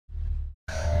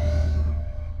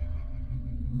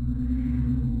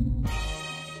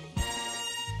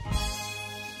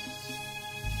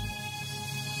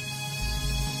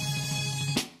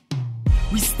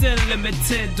still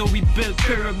limited, though we built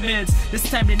pyramids. This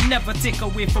time they never take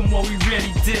away from what we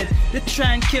really did. They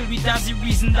try and kill me, that's the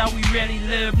reason that we really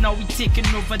live. Now we taking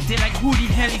over, they like who the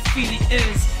hell he feel he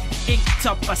is. Inked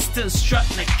up, I still strut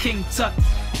like King Tut.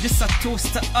 This a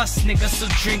toast to us, nigga, so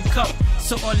drink up.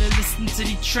 So all you listen to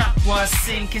the trap while I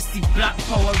sing, kiss the black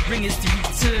power ring is the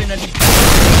return of the...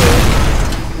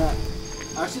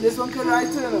 Actually, this one can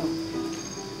write too.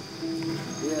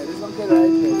 Yeah, this one can write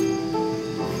too.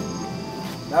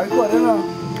 Now record it now.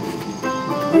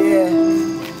 Yeah.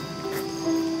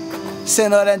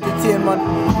 Synod Entertainment.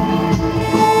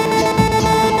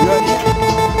 Ready?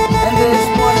 And this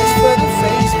one is for the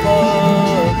Facebook.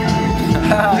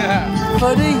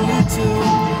 For the YouTube.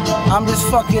 I'm just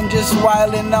fucking just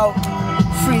wilding out.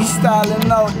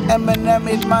 Freestyling out. Eminem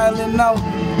is miling out.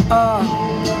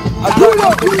 I got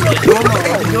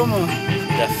dome.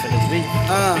 Definitely.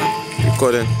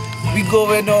 Recording. We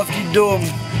going off the dome.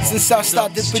 Since I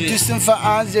started producing for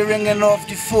hands, they ringing off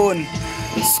the phone.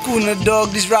 Schooner dog,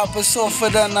 this rapper softer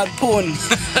than a pone.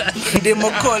 They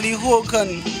Macaulay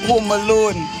Culkin, Home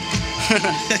Alone.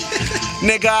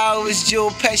 Nigga, I was Joe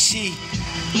Pesci.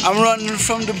 I'm running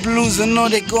from the blues, I know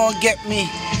they gon' get me.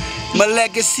 My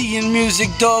legacy in music,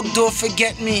 dog, don't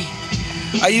forget me.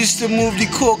 I used to move the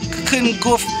coke, couldn't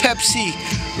go for Pepsi.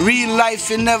 Real life,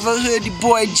 you never heard the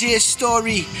boy J's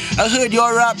story. I heard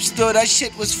your rap store, that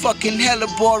shit was fucking hella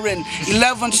boring.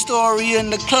 11th story in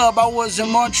the club, I was in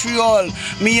Montreal.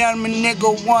 Me and my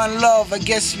nigga one love, I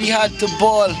guess we had to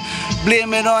ball.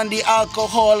 Blame it on the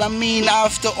alcohol, I mean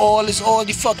after all, it's all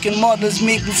the fucking mothers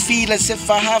make me feel as if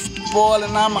I have to ball.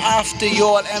 And I'm after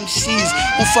y'all MCs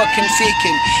who fucking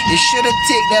faking. You should've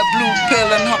take that blue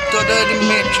pill and hopped out of the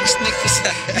Matrix, niggas.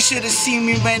 You should've seen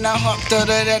me when I hopped out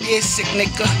of that ASIC,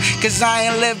 nigga. Cause I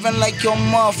ain't living like your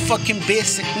motherfucking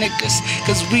basic niggas.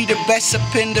 Cause we the best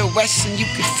up in the West and you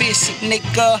can face it,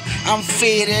 nigga. I'm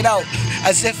faded out,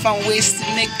 as if I'm wasted,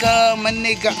 nigga. My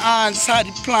nigga Ans had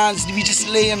the plans, we just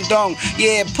lay him down.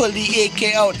 Yeah, pull the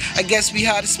AK out, I guess we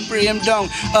had to spray him down.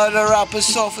 Other rappers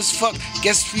soft as fuck,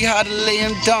 guess we had to lay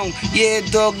him down. Yeah,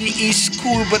 dog, the East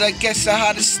cool, but I guess I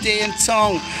had to stay in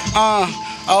town.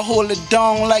 I hold it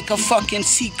down like a fucking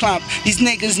C-clamp. These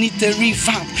niggas need to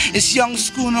revamp. It's Young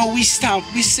Schooner, we stamp.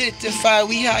 We certified,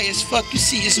 we high as fuck. You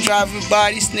see us driving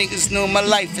by, these niggas know my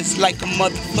life is like a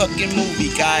motherfucking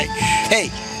movie, guy. Hey.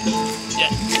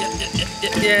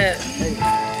 Yeah.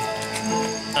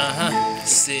 Hey.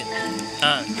 Sit.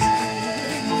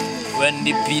 When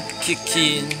the beat kick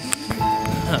in,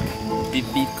 the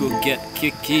beat go get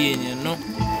kick in, you know.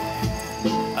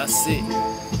 I say,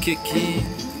 kick in.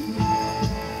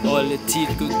 All the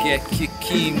teeth go get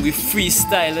kicking. We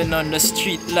freestyling on the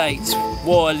street lights.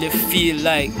 Wall they feel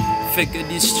like. Figure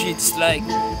these streets like.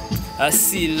 I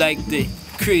see like they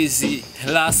crazy.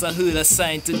 Last I heard a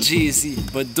sign to Jay-Z.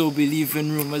 But don't believe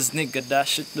in rumors, nigga. That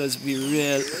shit does be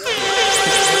real.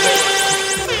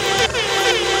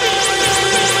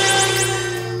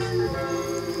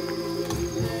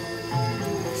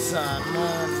 Son,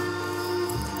 man.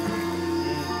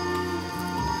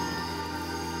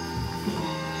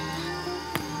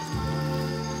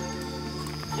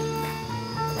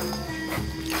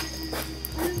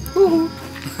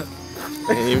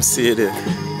 I didn't even see it there.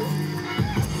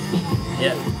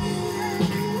 Yeah.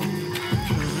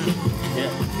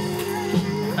 Yeah.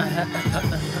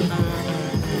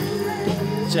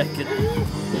 Check it.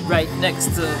 Right next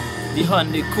to the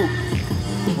Hyundai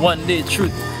Coupe. One day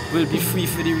truth will be free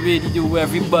for the radio.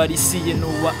 Everybody see, you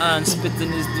know what I'm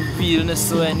spitting is the realness.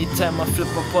 So anytime I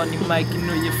flip up on the mic, you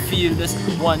know you feel this.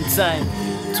 One time,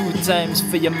 2 times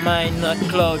for your mind, not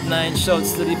cloud9.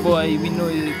 Shouts to the boy, we know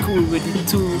you're cool with the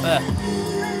 2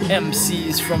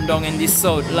 MCs from down in the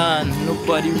Southland.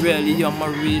 Nobody really on my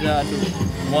radar though.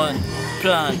 One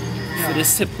plan for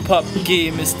this hip-hop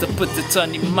game is to put it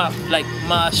on the map like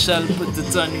Marshall put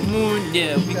it on the moon.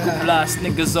 Yeah, we could blast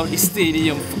niggas out the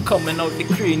stadium for coming out the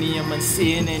cranium and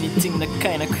saying anything that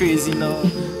kinda crazy now.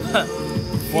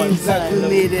 One time,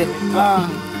 made it.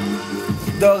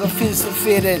 Dog, I feel so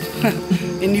faded.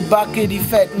 In the back of the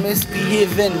fat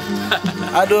misbehaving.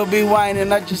 I don't be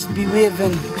whining, I just be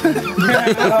waving.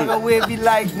 Dog, I wavy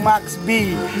like Max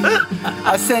B.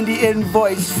 I send the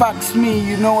invoice, fax me.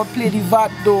 You know I play the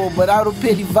VAT though, but I don't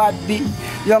pay the VAT B.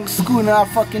 Young Scoona, I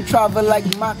fucking travel like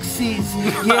maxis.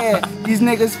 Yeah, these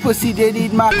niggas pussy, they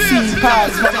need maxi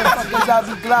pads. Motherfuckers,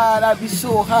 I be glad, I be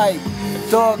so high.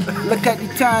 Dog, look at the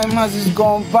time as it's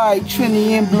gone by.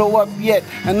 Trini ain't blow up yet,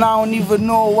 and I don't even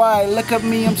know why. Look at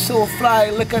me, I'm so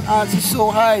fly. Look at Auntie so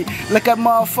high. Look at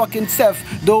motherfucking Seth,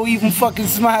 don't even fucking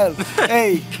smile.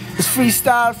 Hey, it's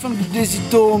freestyle from the Dizzy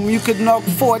Dome. You could knock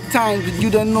 4 times, but you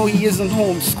don't know he isn't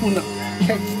home. Scoona.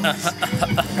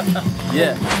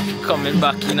 Yeah, coming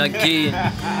back in again.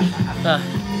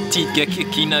 Teeth get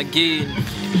kicking again.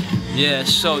 Yeah,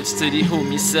 shouts to the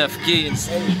homie Seth Gaines.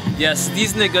 Yes,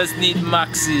 these niggas need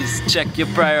maxis. Check your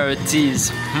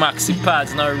priorities. Maxi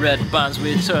pads, not red bands,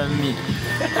 where you turn me.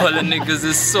 All the niggas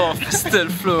is soft, still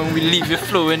flowing. We leave you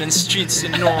flowing in streets. You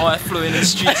know I flowing in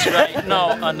streets right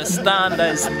now. Understand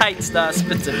that it's heights that I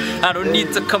spitting. I don't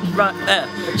need to come right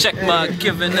check my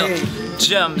giving up.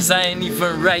 Gems, I ain't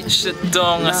even write shit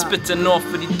down. I spitting off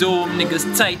of the dome.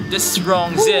 Niggas tight, this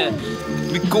wrongs, yeah.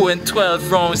 We going 12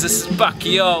 rounds, this is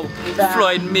Pacquiao.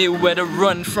 Floyd Mayweather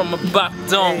run from a back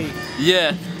down.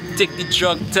 Yeah, take the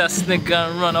drug test, nigga,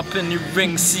 and run up in the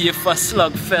ring. See if I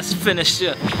slugfest finish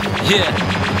ya. Yeah,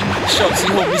 shouts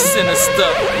you homie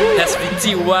Sinister.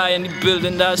 SVTY in the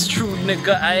building, that's true,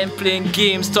 nigga. I ain't playing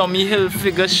games, Tommy Hill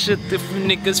figure shit. If you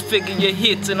niggas figure you're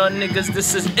hating on niggas,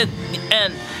 this is it, the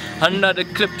end. Another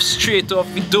clip straight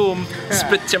off the dome.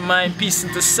 Split your mind piece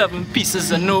into 7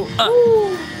 pieces and no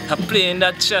I play in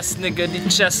that chess, nigga, the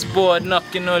chessboard,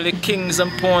 knocking all the kings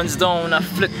and pawns down. I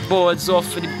flick boards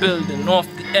off of the building, off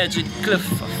the edge of the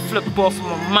cliff. I flip off of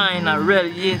my mind, I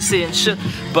really ain't saying shit.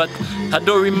 But I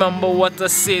don't remember what I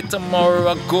say tomorrow.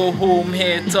 I go home,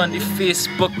 hit on the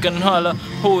Facebook and holler.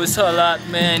 Hoes holler at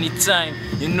me anytime.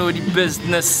 You know the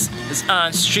business is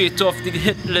on straight off the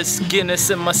hit list. Guinness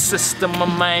in my system, my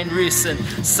mind racing.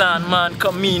 Sandman,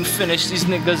 comin, finish these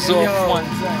niggas off one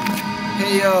time.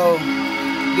 Hey yo,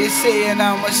 they saying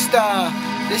I'm a star.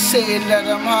 They saying that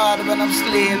I'm hard when I'm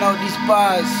slaying all these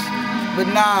bars. But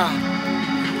nah,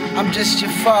 I'm just your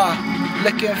far.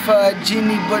 Looking for a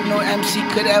genie, but no MC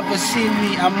could ever see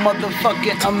me. I'm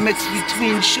mixed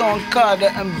between Sean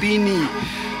Carter and Beanie.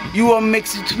 You are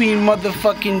mixed between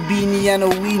motherfucking Beanie and a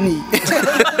weenie.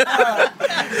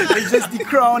 It's just the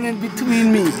crown in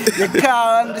between me. You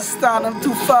can't understand, I'm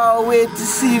too far away to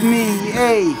see me.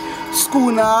 Hey,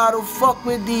 Scoona, I don't fuck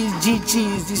with these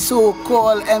GGs, these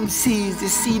so-called MCs. They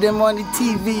see them on the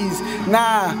TVs.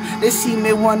 Nah, they see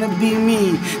me wanna be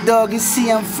me. Dog, you see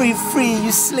I'm free.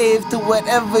 You slave to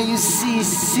whatever you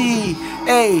see.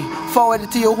 Hey, forward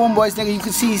it to your homeboys, nigga, you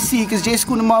can see. Cause J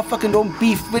Scoona motherfucking don't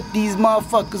beef with these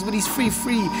motherfuckers, with these free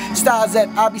stars that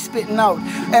I be spitting out.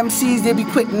 MCs, they be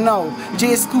quitting out.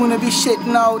 J Scoona be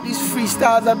shitting out. These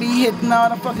freestyles I be hitting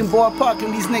out. I'm fucking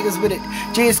ballparking these niggas with it.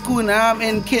 J Scoona, I'm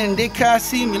in kin. They can't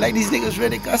see me like these niggas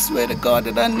Riddick. I swear to God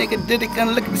that a nigga did it.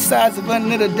 And look at the size of a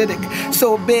nigga did it.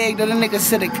 So big that a nigga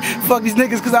acidic. Fuck these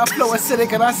niggas cause I flow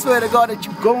acidic. And I swear to God that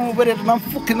you going with it. And I'm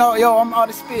fucking out, yo, I'm out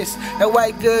of space. That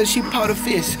white girl, she powder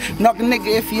face. Knock a nigga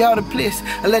if he out of place.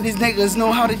 I let these niggas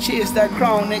know how to chase that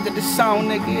crown, nigga. The sound,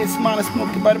 nigga. It's mine,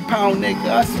 smoking by the pound, nigga.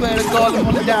 I swear to God, I'm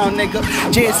on the down, nigga.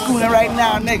 J Scoona right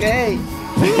now, nigga. Hey.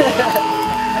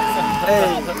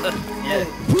 Yeah.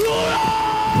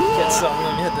 Get something,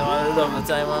 let me hit them all the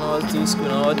time and all too.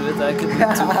 Scoona, I'll do it, I can do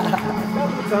it too.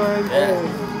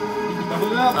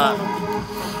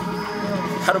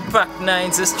 How to pack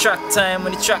 9s, it's track time.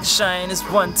 When the track shine, it's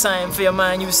one time for your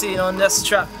mind. You see it on this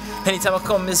track. Anytime I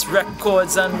come, it's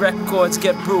records and records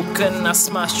get broken. I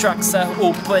smash tracks, I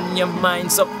open your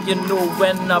minds up. You know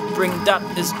when I bring that,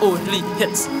 it's only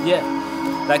hits, yeah.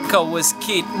 Like I was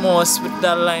Kate Moss with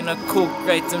that line of coke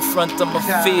right in front of my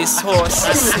face. Horse,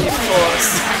 I say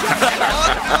horse.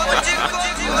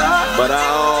 But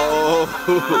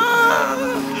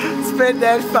Spread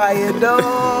that fire, though.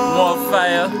 More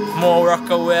fire, more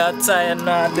rockaway attire.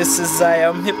 Nah, this is I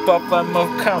am hip hop. I'm a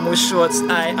camo shorts.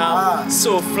 I am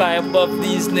so fly above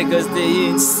these niggas. They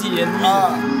ain't seeing me.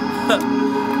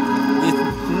 It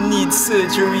need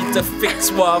surgery to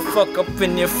fix what I fuck up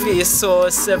in your face.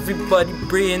 Horse, everybody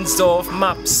brains off,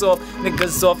 maps off,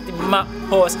 niggas off the map.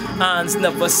 Horse, hands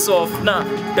never soft. Nah,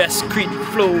 best creek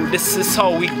flow. This is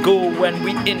how we go when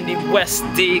we in the West.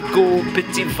 They go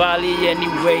Pity Valley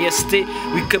anywhere you stay.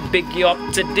 We could big you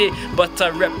up today, but I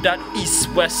rep that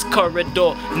East-West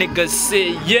corridor. Niggas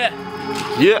say yeah.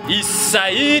 East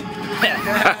side.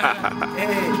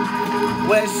 Hey,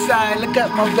 West Side, look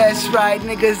at my best ride.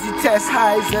 Niggas detest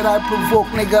highs that I provoke.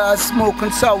 Nigga, I smoke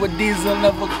and sour diesel,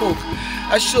 never cook.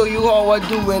 I show you how I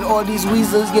do it. All these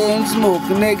weasels getting smoke.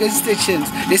 Niggas stitching,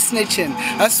 they snitching.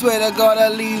 I swear to God I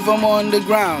leave them on the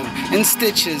ground in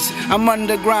stitches. I'm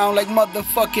underground like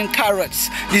motherfucking carrots.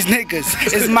 These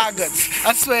niggas is maggots.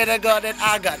 I swear to God that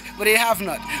I got, but they have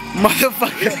not.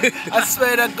 Motherfucker, I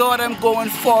swear to God I'm going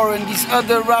foreign. These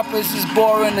other rappers is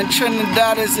boring and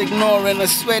Trinidad is ignoring. I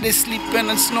swear they sleeping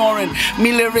and snoring.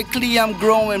 Me lyrically I'm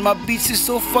growing. My beats is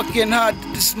so fucking hot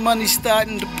that this money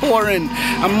starting to pour in.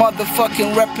 I'm motherfucking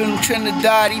repping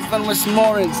Trinidad, even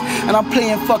Westmoreans. And I'm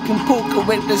playing fucking poker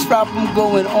with this rap, I'm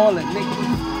going all in, nigga.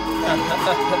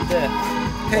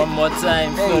 One more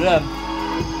time for them.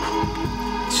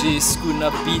 J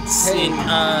Scoona beats in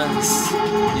hands.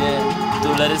 Yeah,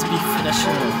 don't let us be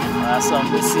finishing. That's what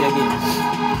I'm gonna say again.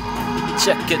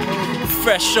 Check it.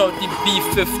 Fresh out the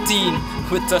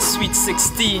B15 with a sweet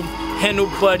 16. Ain't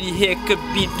nobody here could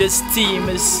beat this team.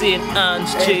 It's St. Ange,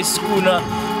 J Scoona,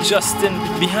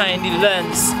 Justyn behind the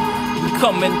lens. We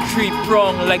coming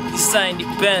three-prong like design the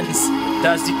Benz.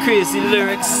 That's the crazy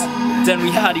lyrics. Then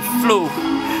we had the flow.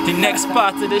 The next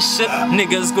part of this shit,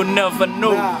 niggas gon' never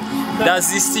know.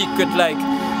 That's the secret, like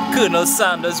Colonel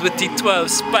Sanders with the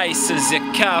 12 spices. You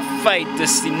can't fight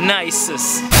this, the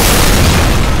nicest.